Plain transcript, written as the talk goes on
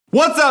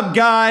What's up,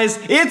 guys?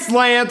 It's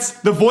Lance,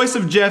 the voice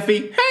of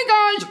Jeffy. Hey,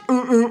 guys.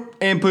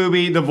 And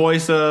Poobie, the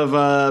voice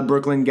of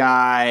Brooklyn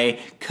guy.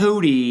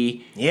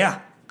 Cody.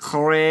 Yeah.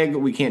 Craig.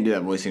 We can't do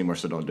that voice anymore,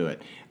 so don't do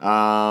it.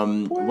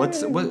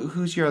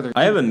 Who's your other?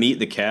 I have a Meet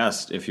the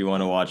Cast if you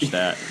want to watch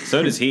that.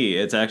 So does he.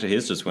 It's actually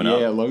his just went up.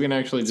 Yeah, Logan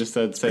actually just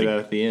said say that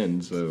at the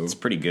end, so it's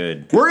pretty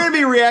good. We're gonna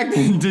be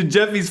reacting to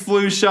Jeffy's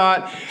flu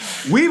shot.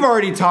 We've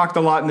already talked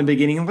a lot in the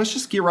beginning. Let's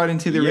just get right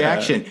into the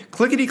reaction.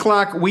 Clickety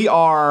clack, we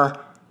are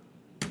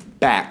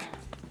back.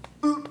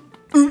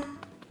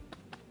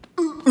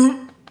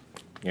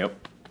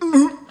 Yep.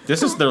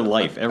 This is their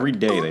life. Every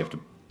day they have to.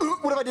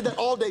 What if I did that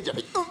all day,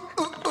 Jeffy?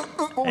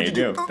 There you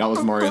go. That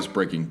was Mario's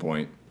breaking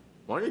point.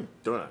 Why are you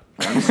doing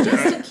that? He's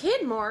just a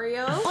kid,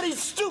 Mario. But he's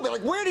stupid.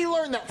 Like, where did he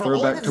learn that from?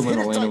 Throwback to when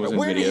Elena was in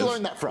Where did he videos.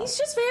 learn that from? He's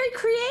just very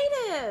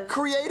creative.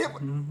 Creative?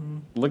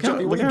 Look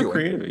Jeffy, what are how you doing?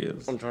 creative he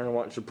is. I'm trying to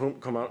watch the poop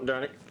come out,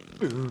 Daddy.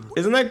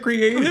 Isn't that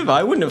creative?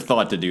 I wouldn't have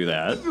thought to do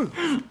that.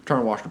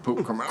 Trying to watch the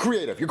poop come out.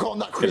 Creative. You're calling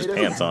that Get his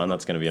creative? pants on.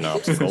 That's going to be an He's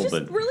obstacle. just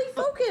But really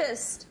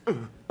focused.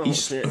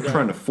 He's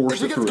trying to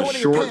force it through his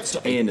shorts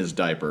and his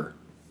diaper.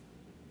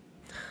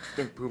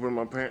 Been pooping in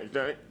my pants,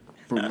 Daddy.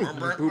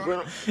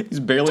 he's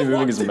barely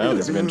moving his mouth.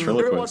 He's a We're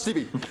gonna watch ventriloquist.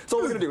 TV. That's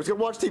all we're gonna do. We're gonna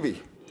watch TV.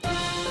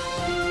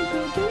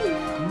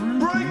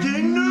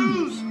 Breaking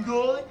news,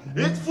 guy!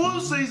 It's flu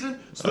season,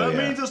 so that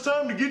yeah. means it's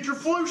time to get your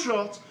flu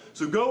shots.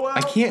 So go out.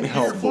 I can't and get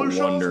help your flu but shots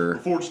wonder-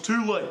 before it's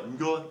too late,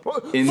 guy.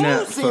 In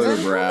that Flu season?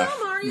 photograph,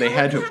 No, Mario, they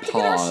had to we have to get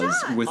our pause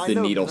shot. with I the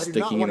know, needle but I do not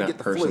sticking in wanna that get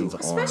the flu. person's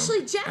arm.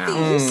 Especially Jeffy.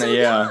 Ow. He's so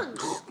Yeah. young.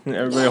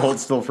 Everybody hold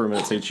still for a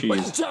minute. Say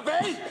cheese.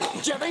 Jeffy!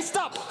 Jeffy,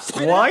 stop!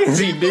 Spit Why it out. is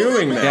he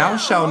doing that? Thou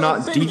shalt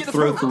not Baby, deep get the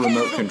throat the flu.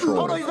 remote Oh no,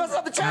 control. he's messing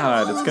up the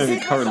channel. God, it's gonna be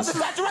He's covered in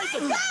messing up the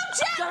saturation. Go,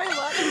 Jeffy,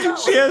 let it go.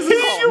 She has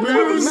Oh, man,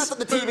 he issues. messed up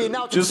the TV,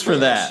 now it's Just for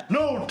that.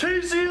 No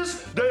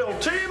Theseus, del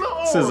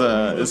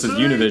Tima This is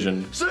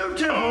Univision. So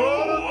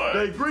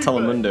Temporada, de Gripe.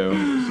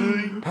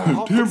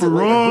 Telemundo.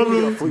 Temporada,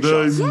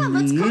 Yeah,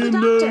 let's call the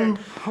doctor.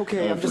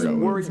 Okay, I'm just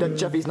worried that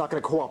Jeffy's not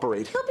gonna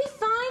cooperate. He'll be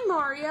fine,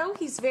 Mario.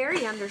 He's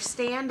very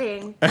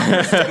understanding.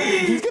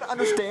 He's gonna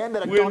understand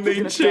that a When doctor's they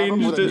gonna stab him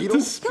changed with a it needle.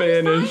 to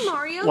Spanish,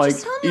 Mario. like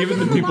Just tell him even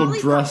to the give him a people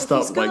lollipop dressed if up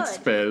he's like good.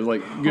 Spanish,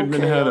 like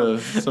Goodman Okay, had a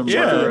The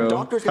sombrero.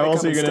 doctor's How gonna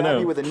else come are and you gonna stab know?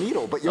 you with a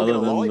needle, but you'll Other get a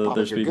than that lollipop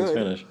they're if you're speaking good.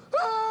 Spanish.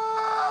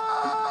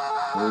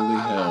 Holy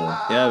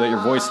hell! Yeah, but your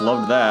voice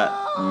loved that.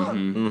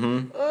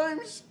 I'm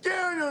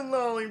scared of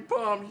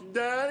lollipops,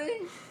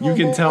 Daddy. You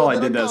can tell I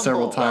did Gum that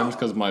several ball. times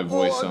because my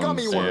voice Or a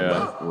gummy sounds worm.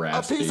 A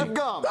raspy. piece of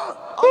gum.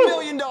 $1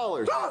 million.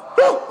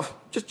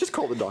 Just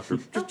call the doctor.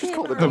 Just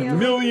call the $1 doctor.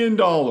 million.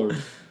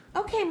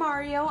 Okay,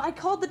 Mario. I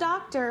called the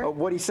doctor.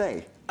 What'd he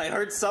say? I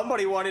heard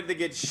somebody wanted to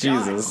get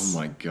shot. Jesus. Oh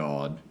my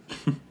god.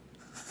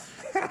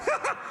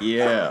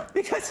 Yeah.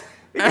 Because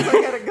I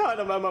got a gun.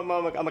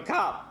 I'm a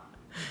cop.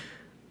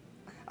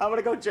 I'm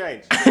gonna go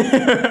change.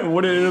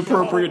 What an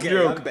inappropriate Okay,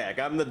 joke. I'm back.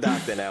 I'm the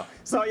doctor now.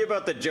 Sorry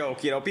about the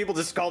joke. You know, people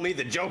just call me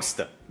the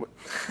jokester.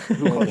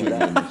 Who called you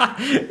that?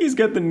 He's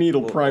got the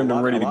needle primed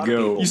and ready to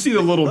go. You see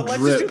the little But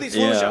let's just do drip. these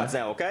flu Yeah. shots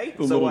now, okay?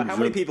 The So little how many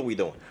drip. people we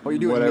doing? Oh, you're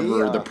doing Whatever, me,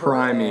 the her,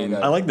 priming.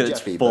 and, I like that it's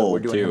Jeffy, full, but we're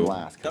doing too. him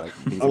last, 'cause,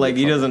 he's a Like big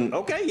he puppy. doesn't.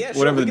 Okay, yeah, sure.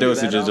 Whatever we the can do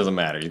dosage that. is doesn't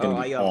matter. He's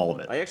gonna do all of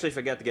it. I actually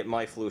forgot to get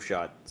my flu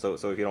shot. So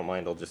if you don't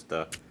mind, I'll just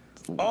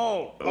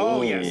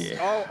Oh yes.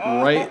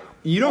 Oh. Right?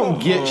 You don't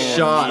get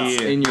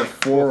shots in your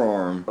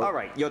forearm. All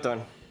right, your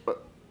turn.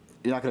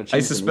 You're not gonna choose I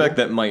the suspect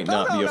needle? that might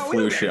not be a we flu don't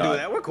gotta do shot.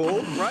 that. We're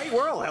cool, right?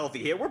 We're all healthy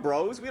here. We're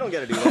bros. We don't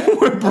gotta do that.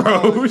 We're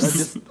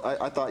bros.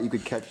 I thought you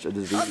could catch a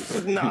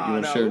disease. No,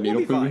 wanna share a needle, we'll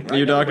be fine, Poobie? right?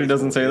 Your doctor Everybody's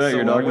doesn't cool. say that. So,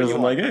 Your doctor what do you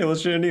isn't want? like, hey,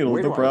 let's share needles.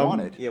 Where No do I problem.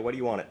 want it? Yeah, what do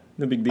you want it?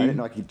 No big I deal. didn't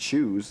know I could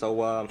choose.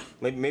 So,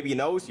 maybe your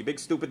nose, your big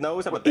stupid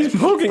nose. How about He's that?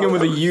 poking him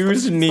with a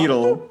used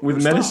needle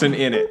with medicine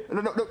in it.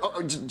 No.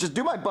 Just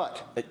do my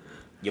butt.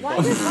 Your Why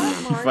butt. is it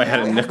hard, If I had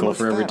a Mario? nickel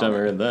for every time I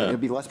heard It'd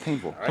that. be less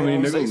painful. How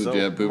many Say nickels so. did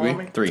you have,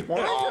 Booby? 3.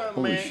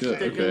 Holy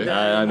shit, okay.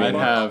 I mean, I'd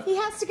have He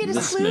has to get his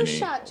this flu many.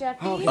 shot, Jeffy.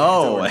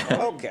 Oh.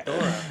 Okay.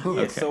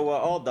 Yeah, so,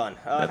 all done.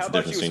 That's How the about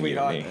difference you, between you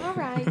and sweetheart?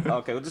 me. All right.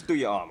 Okay, we'll just do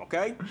your arm,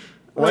 okay?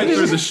 Right through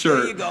the There you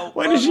shirt. go.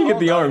 Why did she get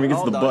the arm? He gets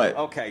All the done. butt.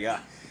 Okay,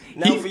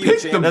 Now He for you,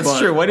 picked the champ. That's butt.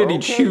 true. Why did he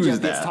Okay, choose Jeff,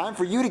 It's that? time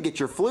for you to get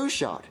your flu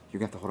shot. You're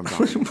gonna have to hold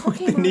him down.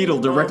 Okay, The needle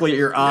Mario. directly at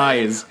your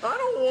eyes. I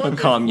don't want I'll this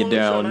calm you flu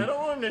shot. down. I don't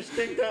want to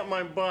stick that in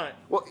my butt.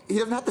 Well, he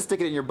doesn't have to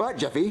stick it in your butt,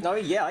 Jeffy. No,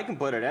 yeah, I can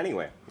put it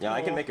anywhere. Yeah,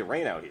 I can make it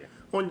rain out here.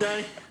 Well,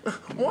 Daddy,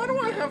 why do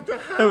I have to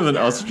have That was an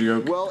us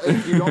joke. Well,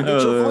 if you don't get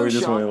Oh, your flu we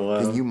just shot, went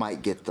loud. then you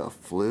might get the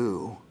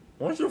flu.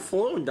 What's the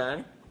flu,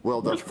 Daddy?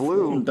 Well, the What's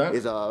flu that?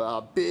 is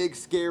a big,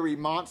 scary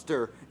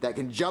monster that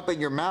can jump in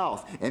your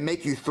mouth and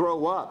make you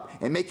throw up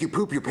and make you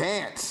poop your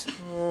pants.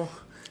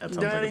 That sounds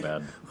Daddy, like a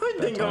bad I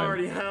think I time.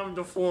 already have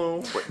the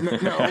flu.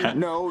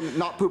 No,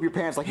 not poop your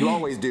pants like you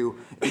always do.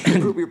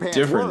 Poop your pants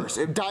Different. worse.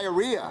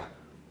 Diarrhea.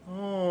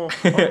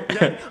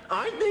 Daddy,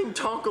 I think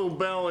Taco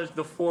Bell is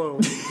the flu.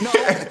 No,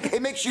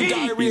 it makes you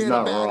diarrhea in a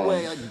not bad wrong.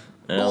 way, like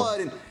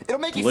blood, and it'll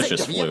make you sick. Delicious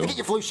Jeffy. You have to flu. get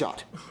your flu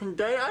shot.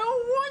 Daddy, I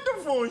don't want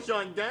the flu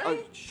shot, Daddy.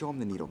 Show him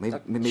the needle. Maybe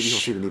he'll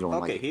see the needle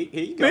and Okay, like it.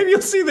 here you go. Maybe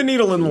you'll see the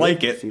needle and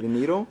like it. See the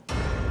needle?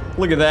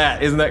 Look at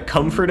that. Isn't that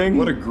comforting?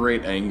 What a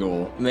great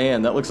angle.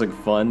 Man, that looks like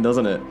fun,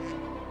 doesn't it?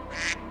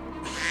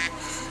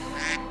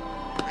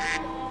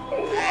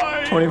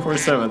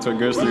 24/7, that's what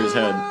goes through his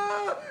head.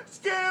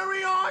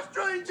 Scary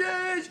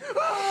ostriches! Jeffy!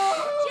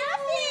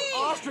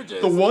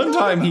 Ostriches. The one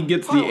time he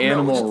gets the Oh, no,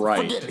 animal just right.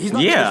 forget it. He's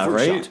not Yeah, getting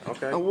his flu right?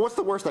 shot. Okay. What's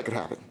the worst that could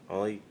happen?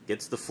 Well, he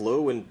gets the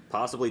flu and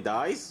possibly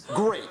dies.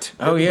 Great.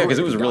 Oh yeah, because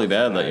it Great. was really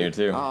bad that year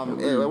too.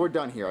 Yeah, we're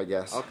done here, I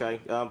guess.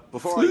 Okay.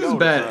 Before Flu's I go,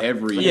 bad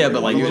every year. Yeah,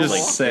 but like you you just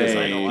just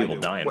say. people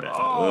dying bad.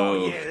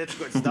 Oh yeah, that's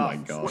good stuff. Oh my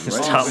god! Just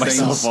right top in the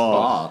same myself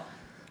off. spot.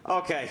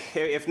 Okay,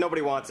 if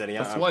nobody wants any,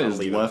 That's I'm why I'll his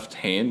leave left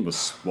hand was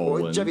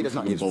swollen. Well, Jeffy does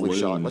not need his flu Balloon.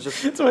 shot. Let's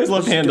just. That's why his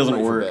left hand get doesn't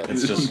ready for work. bed.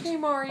 It's just Hey,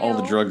 Mario. all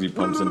the drugs he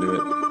pumps into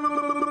it.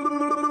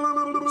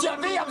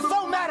 Jeffy, I'm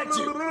so mad at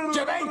you.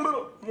 Jeffy,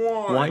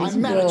 Why is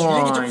I'm mad at you. You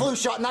didn't get Why? your flu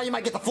shot. Now you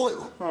might get the flu.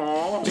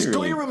 Just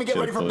go to your room and get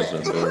ready for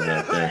bed.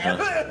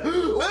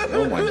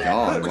 Oh my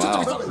god!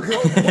 Wow.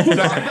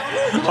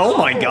 Oh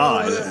my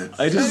god!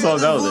 I just saw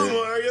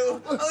Bowser.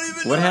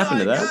 What happened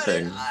to that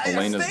thing?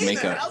 Elena's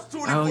makeup.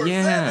 Oh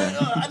yeah.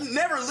 I'd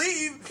never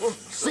leave.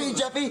 See,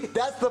 Jeffy,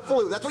 that's the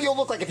flu. That's what you'll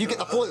look like if you get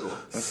the flu.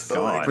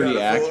 God. Pretty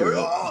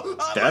accurate.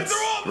 That's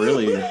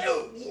really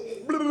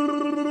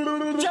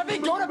Jeffy,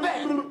 go to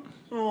bed.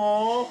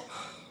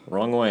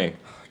 wrong way.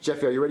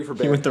 Jeffy, are you ready for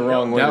bed? He went the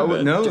wrong way. That to was,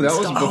 bed. no, that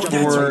was Stop.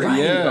 before. Right.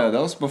 Yeah, that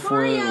was before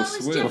Mario, it was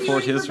is switched. Jeffy Before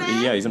ready his, for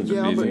bed? yeah, he's in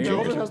Yeah, but amazing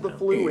Bowser shape. has the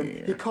flu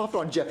and he coughed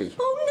on Jeffy.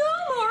 Oh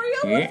no,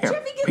 Mario! What if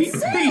Jeffy gets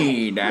sick?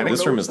 Pee, Daddy.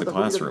 This room is I the hope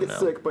he doesn't classroom get now.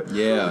 Sick, but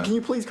Yeah. Can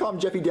you please calm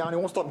Jeffy down? He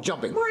won't stop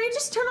jumping. Mario,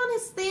 just turn on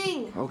his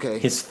thing. Okay.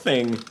 His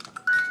thing.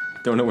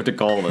 Don't know what to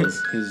call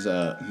this. His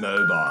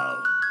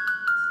mobile.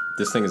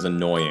 This thing is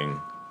annoying.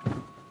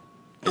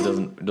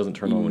 It doesn't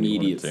turn on when you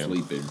want it Immediate to.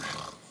 sleeping.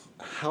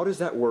 How does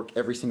that work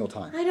every single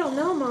time? I don't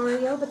know,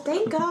 Mario, but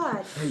thank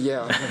God.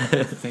 Yeah.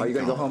 Are you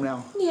gonna go home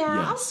now? Yeah,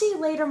 I'll Yes. see you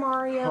later,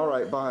 Mario. All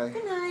right. Bye.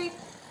 Good night.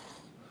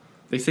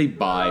 They say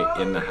bye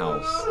in the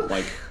house.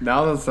 Like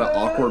now that's the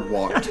awkward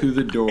walk to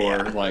the door.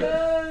 Like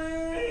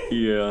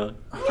Yeah.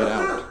 get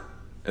out.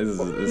 This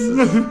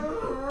is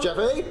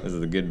Jeffy,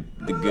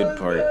 the good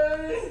part.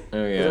 Oh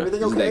is yeah.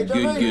 everything Isn't okay, that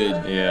good? Jeffy?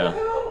 Good. Yeah.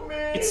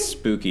 It's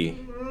spooky.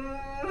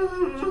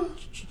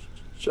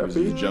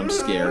 Jeffy, Jump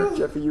scare.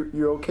 Jeffy,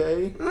 you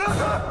okay? Look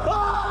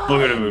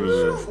at him.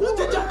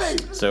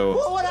 Jeffy. So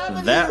What happened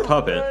to that you?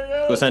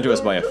 puppet was sent to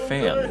us by a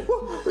fan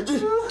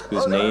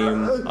whose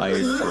name I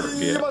You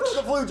forget. must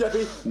have the flu,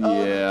 Jeffy.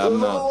 Yeah, I'm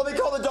not. Let me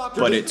call the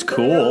doctor. But it's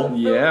cool,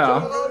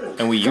 Yeah,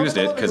 and we used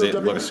it because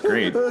it looks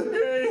great.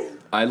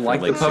 I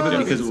like the Like puppet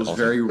Jeffy, because it was also.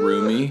 very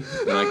roomy,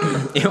 and I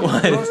could. It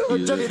was.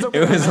 Jeffy, it's okay.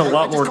 It was a I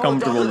lot just more called the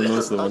comfortable doctor. than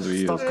most of the ones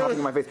we Stop used. coughing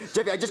in my face.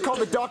 Jeffy, I just called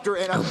the doctor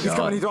and he's God.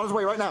 coming. He's on his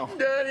way right now.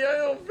 Daddy, I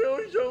don't feel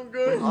so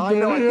good. I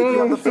know. I think you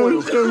have the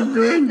flu.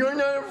 You're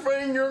not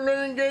afraid you're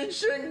gonna get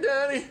sick,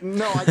 Daddy?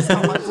 No, I just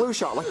got my flu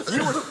shot like you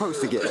were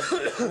supposed to get.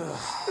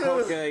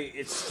 Okay,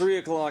 it's 3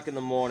 o'clock in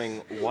the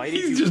morning. Why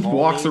did He you just call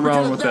walks me?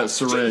 around with that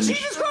syringe.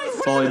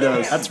 That's all he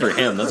does. That's for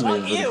him. That's not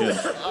even for the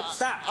kid.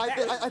 Stop.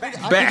 I think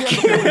Back.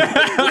 you have the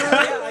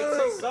flu. Yeah, I'd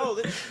say so.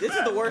 This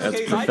is the worst That's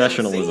case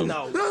professionalism. I've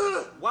ever seen,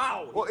 though.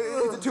 Wow. Well,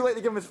 is it too late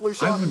to give him his flu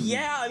shot?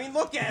 Yeah, I mean,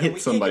 look at him. Hit We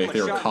can't somebody give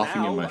if him they a were shot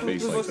coughing in now. my face We're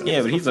like supposed to that.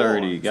 Yeah, but he's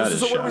already got his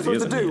So what are we shot. He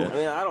supposed to doesn't do? need I it.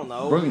 mean, I don't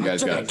know. Broken guy's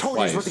Jeffy, got I it told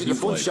you you're twice. supposed to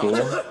get the He's flu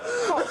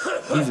like,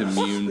 shot. he's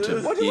immune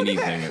to anything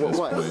at this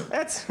What? point.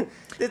 That's.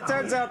 It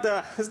turns out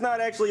it's not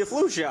actually a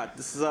flu shot.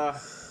 This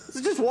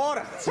is just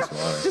water.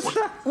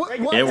 What? It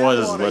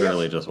was Water.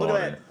 literally just Look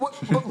at water.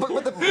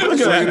 But the at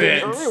shot that you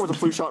did man. earlier was a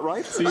flu shot,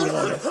 right?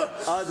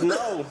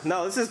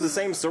 No, this is the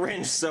same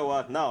syringe.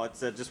 So no,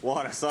 it's just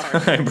water. Sorry.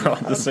 I brought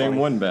the same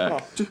one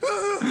back.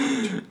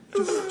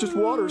 Just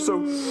water. So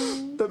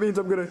that means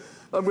I'm gonna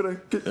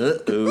get.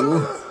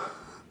 Uh-oh.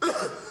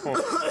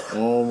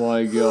 Oh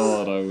my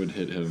god, I would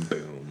hit him.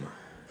 Boom.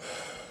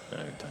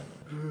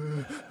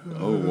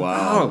 Oh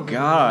wow, Oh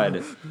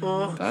God.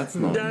 that's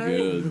not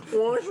good.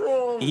 What's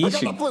wrong? He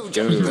should the flu, go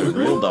Jeffy. to the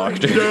real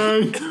doctor.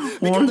 Because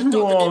the doctor gave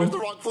us the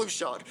wrong flu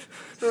shot.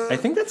 I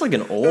think that's like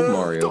an old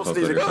Mario Don't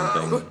puppet sneeze or again.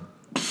 something.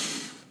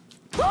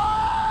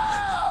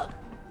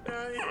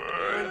 Daddy,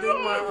 I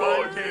think my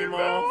light came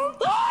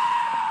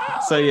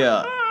off. So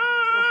yeah,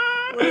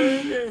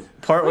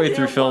 partway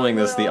through filming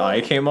this, the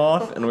eye came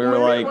off, and we were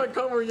like,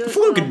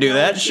 "Flu could do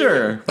that,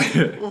 sure."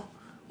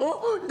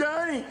 Oh,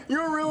 Daddy,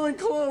 you're really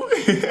close.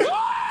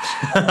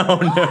 Oh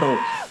no!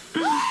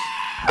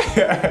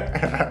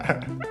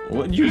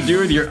 What'd you do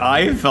with your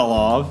eye fell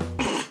off?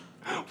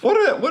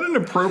 What an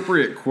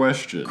appropriate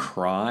question.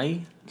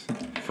 Cry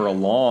for a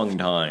long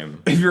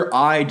time. If your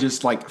eye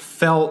just like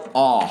fell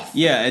off.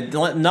 Yeah,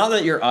 not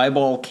that your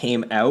eyeball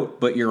came out,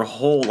 but your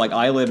whole like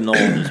eyelid and all.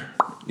 Just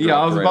Yeah,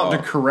 I was dropped about right to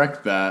off.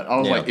 correct that. I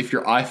was Yeah. like, if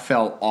your eye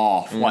fell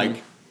off, like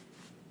it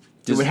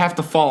Just- would have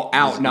to fall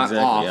out, not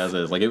exactly off. as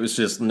is. Like it was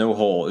just no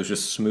hole. It was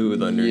just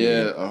smooth underneath.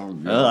 Yeah. Oh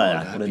god,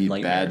 Ugh, that'd what a be a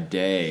nightmare. bad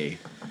day.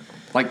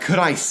 Like, could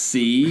I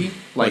see?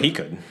 Well, Like he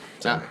could.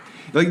 So.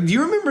 Like, do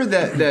you remember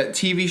that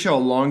TV show a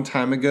long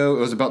time ago? It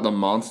was about the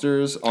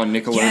monsters on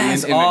Nickelodeon.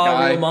 Yes, and that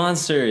guy, real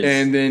monsters.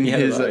 And then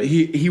Yeah,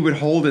 he would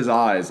hold his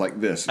eyes like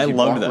this. I He'd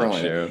loved walk that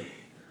around show.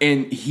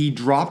 And he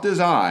dropped his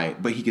eye,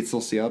 but he could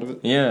still see out of it.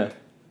 Yeah.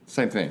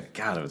 Same thing.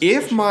 God, it was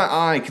If my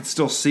eye could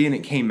still see and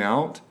it came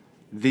out,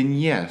 then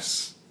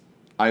yes,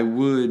 I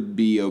would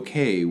be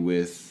okay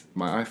with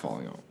my eye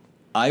falling out.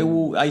 I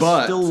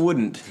But- still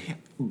wouldn't.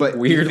 But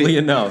Weirdly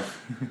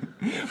enough.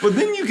 But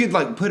then you could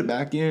like put it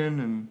back in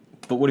and.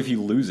 But what if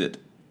you lose it?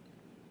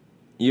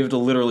 You have to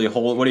literally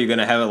hold. What are you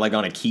gonna have it like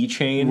on a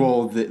keychain?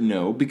 Well,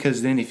 no,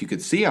 because then if you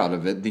could see out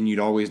of it, then you'd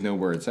always know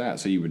where it's at,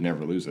 so you would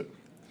never lose it.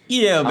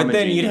 Yeah, but I'm a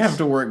then you'd genius. have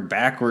to work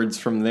backwards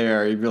from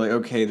there. You'd be like,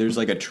 okay, there's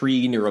like a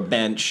tree near a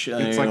bench.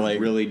 It's like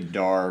really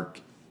dark,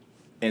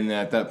 and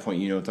at that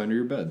point, you know it's under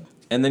your bed.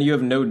 And then you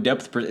have no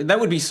depth. That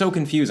would be so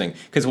confusing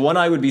because one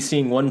eye would be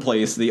seeing one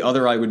place, the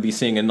other eye would be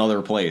seeing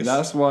another place.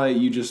 That's why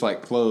you just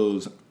like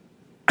close one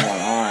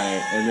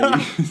eye, and then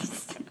you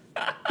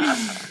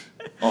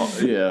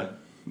yeah.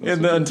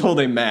 and then, until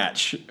they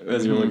match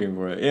as you're looking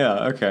for it.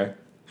 Yeah, okay.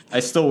 I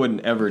still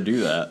wouldn't ever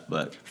do that,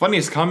 but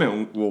Funniest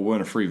comment will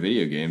win a free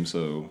video game,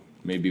 so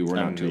maybe we're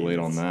not too late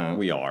on that.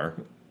 we are.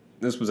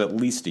 This was at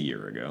least a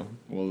year ago.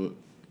 Well,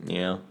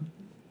 Yeah,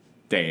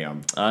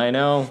 damn. I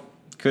know.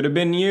 Could have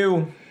been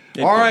you.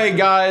 All right,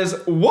 guys,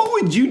 what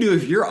would you do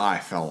if your eye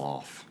fell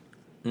off?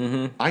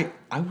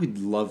 I would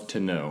love to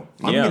know.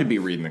 I'm Yeah. going to be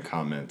reading the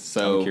comments,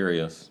 so I'm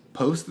curious.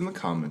 post in the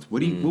comments.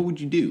 What would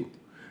you do?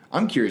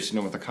 I'm curious to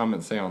know what the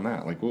comments say on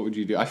that. Like, what would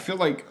you do? I feel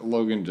like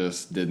Logan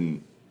just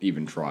didn't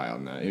even try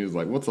on that. He was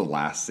like, "What's the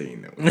last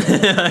scene that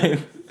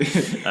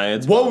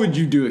we?" What would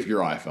you do if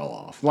your eye fell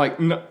off? Like,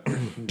 no,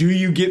 do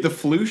you get the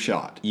flu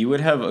shot? You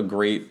would have a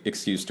great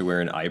excuse to wear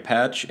an eye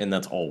patch, and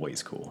that's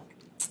always cool.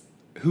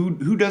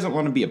 Who doesn't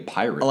want to be a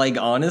pirate? Like,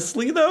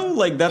 honestly, though,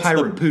 like, that's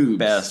Pirate the poobs.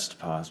 best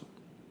possible.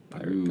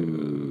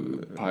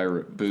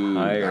 Pirate boo.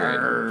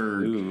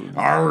 Pirate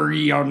Arr,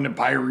 on the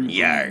pirate.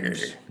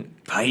 Yarr.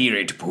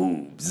 Pirate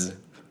poobs.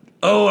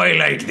 Oh, I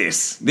like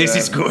this. This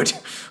is good.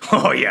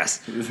 Oh,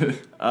 yes.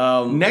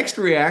 Next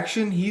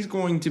reaction, he's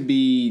going to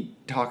be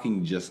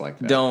talking just like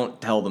that.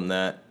 Don't tell them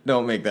that.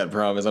 Don't make that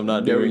promise. I'm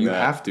not No, doing you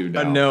that. have to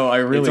now. No, I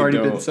really It's already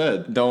don't. been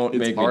said. Don't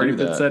make It's me already do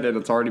been that. said, and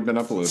it's already been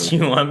uploaded. Do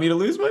you want me to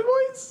lose my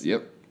voice?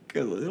 Yep.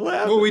 Because it'll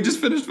happen. Well, we just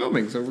finished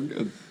filming, so we're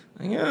good.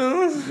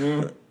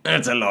 Yeah.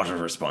 That's a lot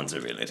of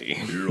responsibility.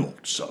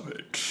 Lots of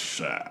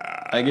it.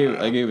 I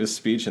gave a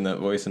speech in that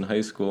voice in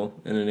high school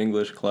in an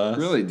English class.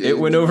 Really? It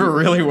went over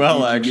really well,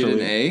 did you actually.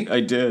 get an A? I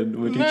did.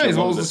 My teacher Nice.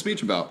 What was loved the it.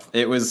 speech about?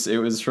 It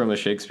was from a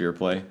Shakespeare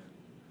play.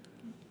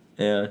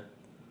 Yeah.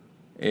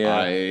 Yeah.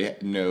 I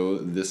know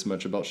this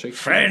much about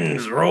Shakespeare.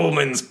 Friends,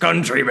 Romans,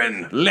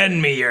 countrymen,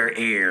 lend me your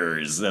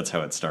ears. That's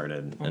how it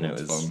started, and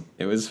that's fun.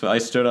 it was. I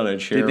stood on a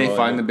chair. Did they while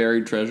find the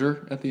buried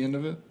treasure at the end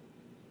of it?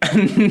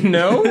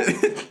 No.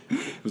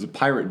 It was a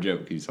pirate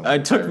joke.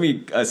 It took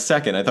me a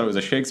second. I thought it was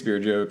a Shakespeare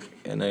joke,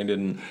 and I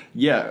didn't.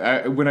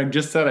 Yeah, when I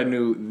just said I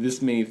knew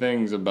this many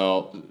things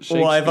about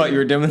Shakespeare. Well, I thought you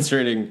were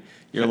demonstrating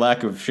your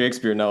lack of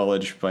Shakespeare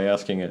knowledge by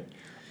asking it.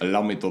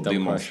 Allow me to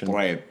Dumb question.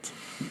 demonstrate.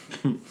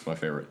 It's my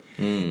favorite.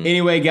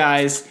 Anyway,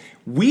 guys,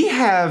 we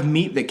have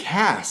Meet the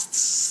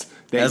Casts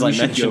that As we I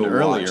should mentioned go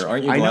earlier, watch.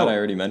 aren't you glad I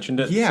already mentioned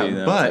it? Yeah, See,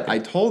 now but it's okay. I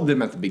told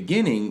them at the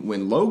beginning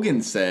when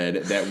Logan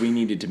said that we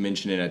needed to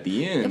mention it at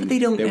the end but they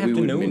don't that have we to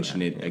would know mention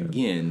that. it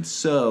again.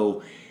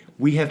 So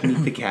we have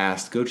Meet the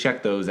Cast. Go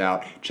check those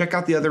out. Check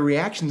out the other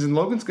reactions, and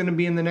Logan's going to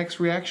be in the next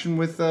reaction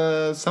with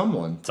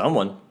someone.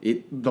 Someone.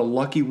 The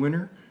lucky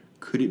winner.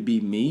 Could it be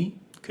me?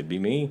 Could be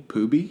me.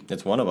 Poobie?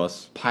 It's one of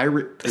us.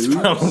 Pirate It's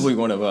Poobs? probably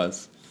one of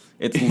us.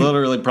 It's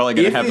literally probably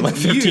going If to happen like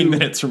it's 15 you-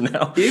 minutes from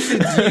now. If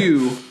it's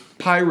you,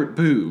 Pirate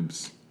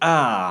Boobs.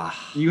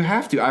 You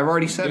have to. I've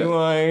already said Do it.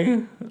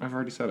 I? I've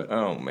already said it.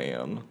 Oh,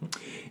 man.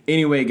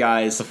 Anyway,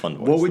 guys, a fun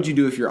voice, what would though. you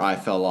do if your eye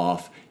fell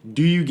off?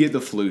 Do you get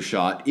the flu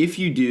shot? If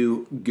you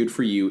do, good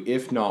for you.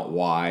 If not,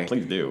 why?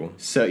 Please do.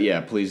 So yeah,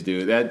 please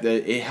do. That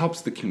it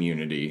helps the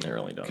community. It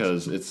really does.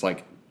 Because it's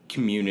like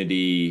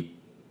community.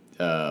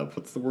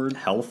 What's the word?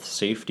 Health,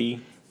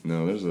 safety.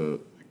 No, there's a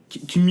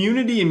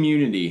community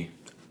immunity.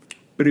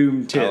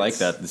 Boom tits. I like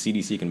that. The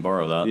CDC can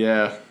borrow that.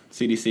 Yeah,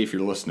 CDC, if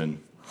you're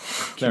listening.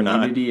 They're not.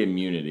 Community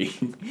immunity.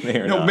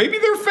 They're No, not. maybe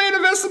they're a fan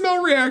of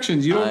SML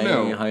reactions. You don't I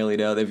know. highly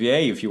doubt.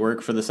 If you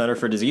work for the Center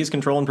for Disease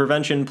Control and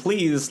Prevention,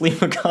 please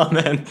leave a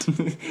comment.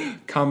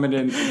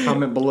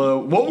 Comment below.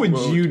 What would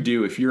you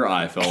do if your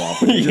eye fell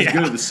off? Would you just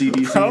go to the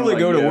CDC? Probably and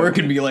go to yeah, work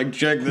and be like,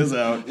 check this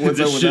out. What's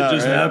up This with shit that?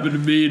 just right? happened to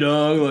me,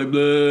 dog. Like,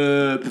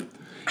 blah.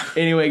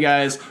 Anyway,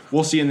 guys,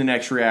 we'll see you in the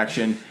next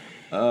reaction.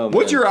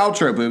 What's your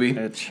outro, booby?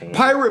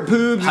 Pirate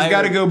Poobs has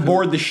got to go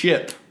board the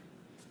ship.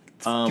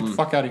 Get the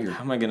fuck out of here.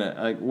 How am I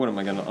gonna? What am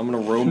I gonna? I'm gonna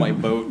row my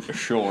boat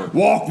ashore.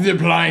 Walk the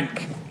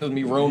plank. Let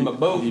me row my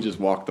boat. He just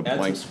walked the Add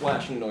plank. some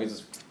splashing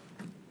noises.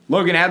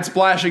 Logan, add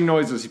splashing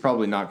noises. He's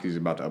probably not because he's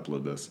about to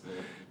upload this.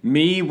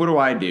 Me, what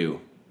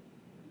do?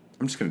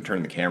 I'm just going to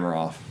turn the camera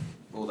off.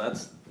 Well,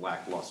 that's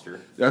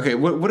lackluster. Okay,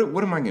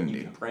 what am I gonna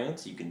do?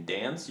 Prance, you can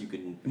dance, you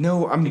can...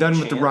 No, I'm take a done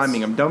with the chance.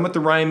 rhyming. I'm done with the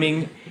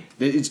rhyming.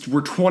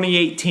 We're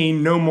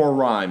 2018, no more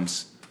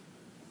rhymes.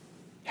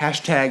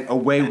 Hashtag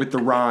away with the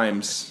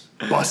rhymes.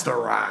 Bust the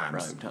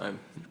rhymes. Prime time.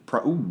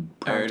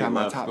 Prime time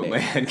on top, but man. my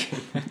head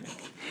came back.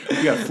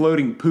 You got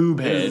floating poob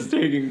head. This is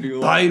taking too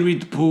long.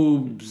 Pirate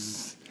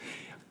poobs.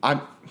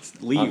 I'm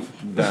Leave.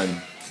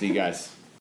 done. See you guys.